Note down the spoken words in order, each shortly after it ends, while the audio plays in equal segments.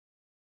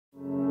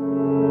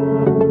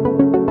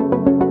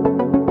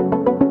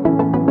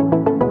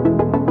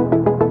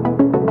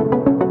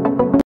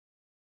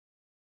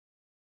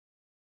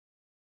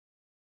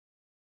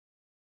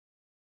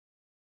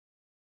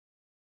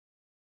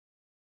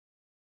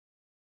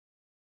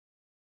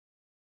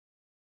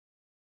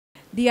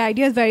The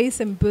idea is very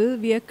simple.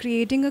 We are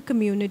creating a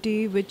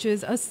community which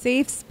is a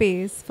safe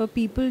space for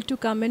people to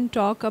come and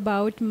talk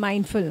about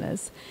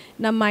mindfulness.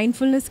 Now,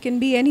 mindfulness can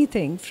be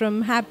anything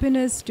from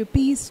happiness to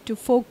peace to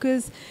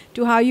focus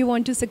to how you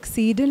want to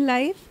succeed in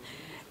life.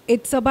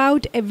 It's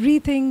about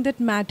everything that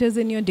matters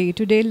in your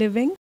day-to-day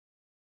living.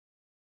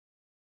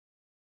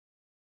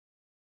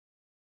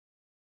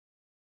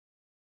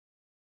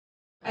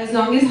 As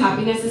long as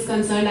happiness is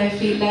concerned, I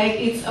feel like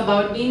it's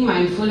about being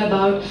mindful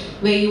about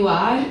where you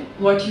are,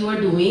 what you are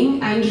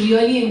doing, and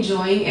really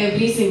enjoying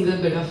every single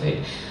bit of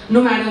it.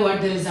 No matter what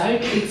the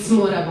result, it's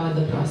more about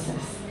the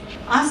process.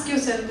 Ask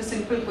yourself the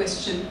simple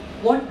question,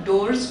 what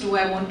doors do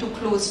I want to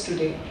close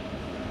today?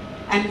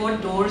 And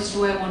what doors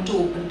do I want to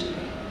open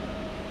today?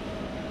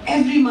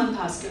 Every month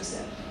ask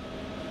yourself.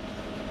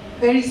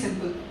 Very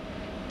simple.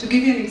 To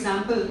give you an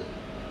example,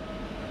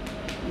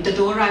 the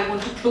door I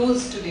want to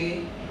close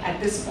today at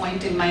this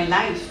point in my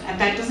life, and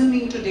that doesn't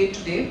mean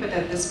today, but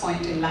at this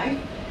point in life,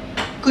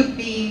 could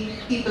be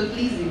people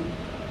pleasing.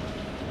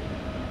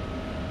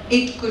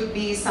 It could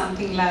be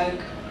something like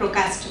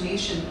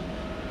procrastination.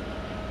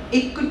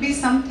 It could be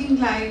something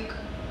like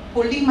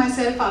holding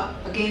myself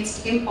up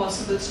against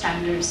impossible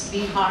standards,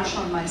 being harsh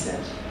on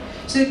myself.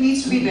 So it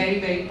needs to be very,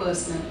 very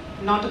personal,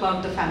 not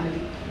about the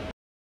family.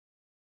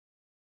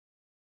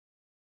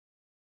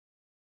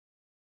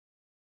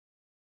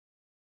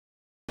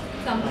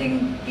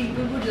 Something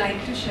people would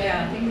like to share.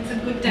 I think it's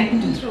a good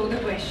time to throw the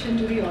question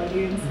to the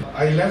audience.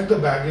 I left the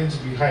baggage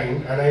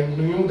behind, and I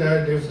knew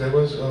that if there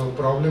was a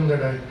problem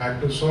that I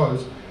had to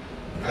solve,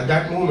 at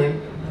that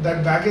moment,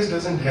 that baggage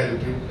doesn't help.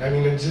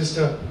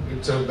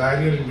 It's a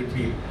barrier in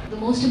between. The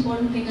most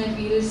important thing I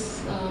feel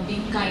is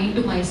being kind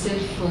to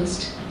myself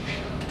first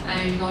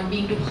and not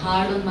being too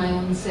hard on my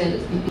own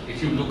self.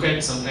 If you look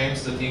at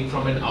sometimes the thing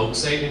from an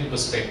outside in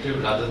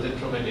perspective rather than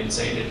from an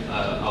inside in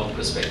out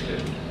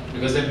perspective,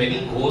 because there are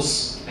many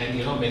ghosts and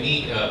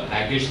many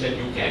baggage that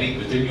you carry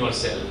within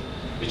yourself,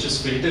 which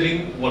is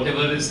filtering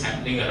whatever is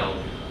happening around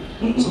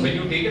you. So when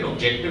you take an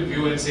objective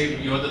view and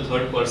say you are the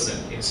third person,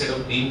 instead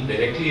of being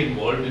directly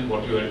involved in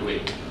what you are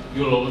doing,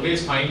 you'll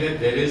always find that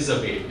there is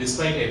a way.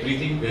 Despite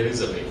everything, there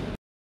is a way.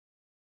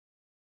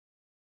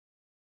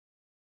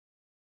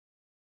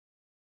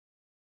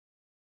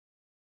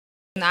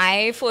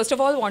 I first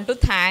of all want to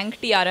thank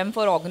TRM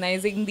for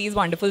organizing these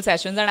wonderful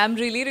sessions, and I'm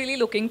really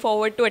looking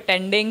forward to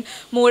attending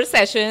more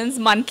sessions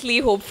monthly,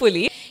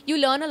 hopefully. You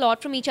learn a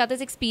lot from each other's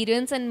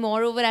experience, and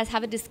moreover as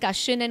have a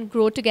discussion and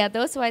grow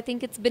together. So I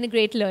think it's been a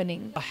great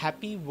learning. A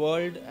happy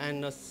world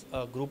and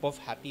a group of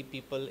happy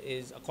people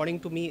is,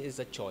 according to me, is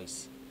a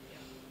choice.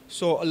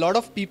 So a lot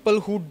of people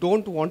who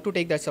don't want to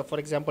take that stuff, for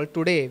example,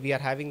 today we are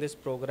having this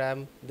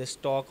program, this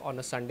talk on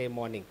a Sunday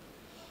morning.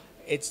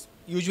 It's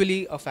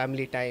usually a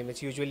family time.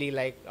 It's usually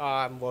like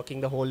I'm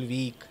working the whole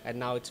week and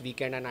now it's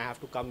weekend and I have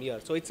to come here.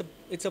 So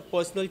it's a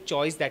personal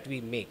choice that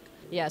we make.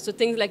 Yeah, so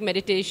things like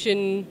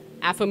meditation,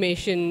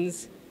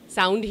 affirmations,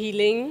 sound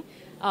healing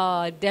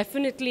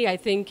definitely I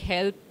think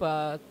help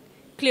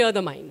clear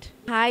the mind.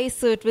 Hi,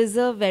 so it was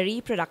a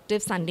very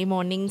productive Sunday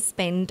morning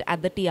spent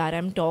at the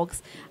TRM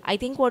Talks. I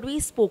think what we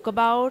spoke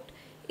about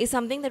is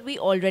something that we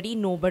already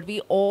know, but we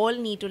all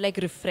need to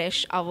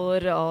refresh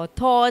our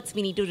thoughts.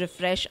 We need to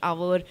refresh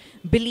our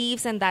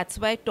beliefs, and that's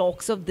why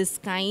talks of this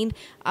kind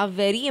are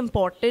very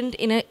important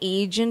in an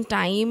age and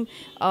time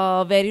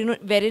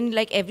wherein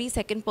every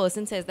second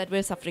person says that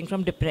we're suffering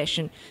from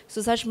depression.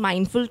 So such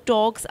mindful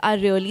talks are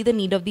really the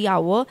need of the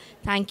hour.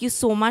 Thank you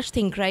so much,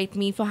 Think Right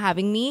Me, for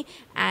having me,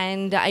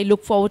 and I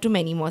look forward to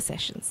many more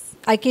sessions.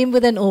 I came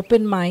with an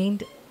open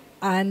mind,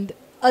 and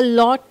a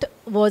lot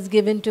was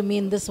given to me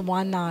in this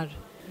 1 hour.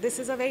 This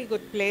is a very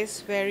good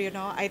place where,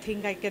 I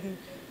think I can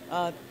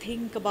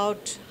think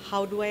about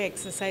how do I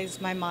exercise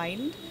my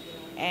mind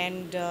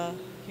and,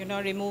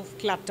 remove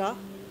clutter,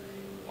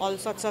 all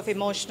sorts of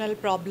emotional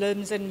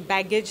problems and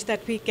baggage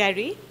that we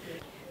carry.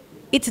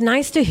 It's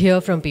nice to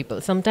hear from people.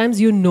 Sometimes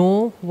you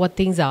know what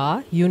things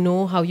are, you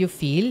know how you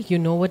feel, you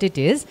know what it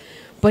is,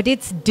 but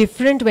it's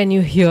different when you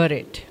hear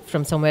it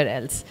from somewhere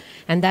else.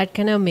 And that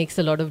kind of makes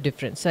a lot of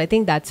difference. So I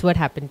think that's what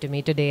happened to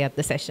me today at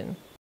the session.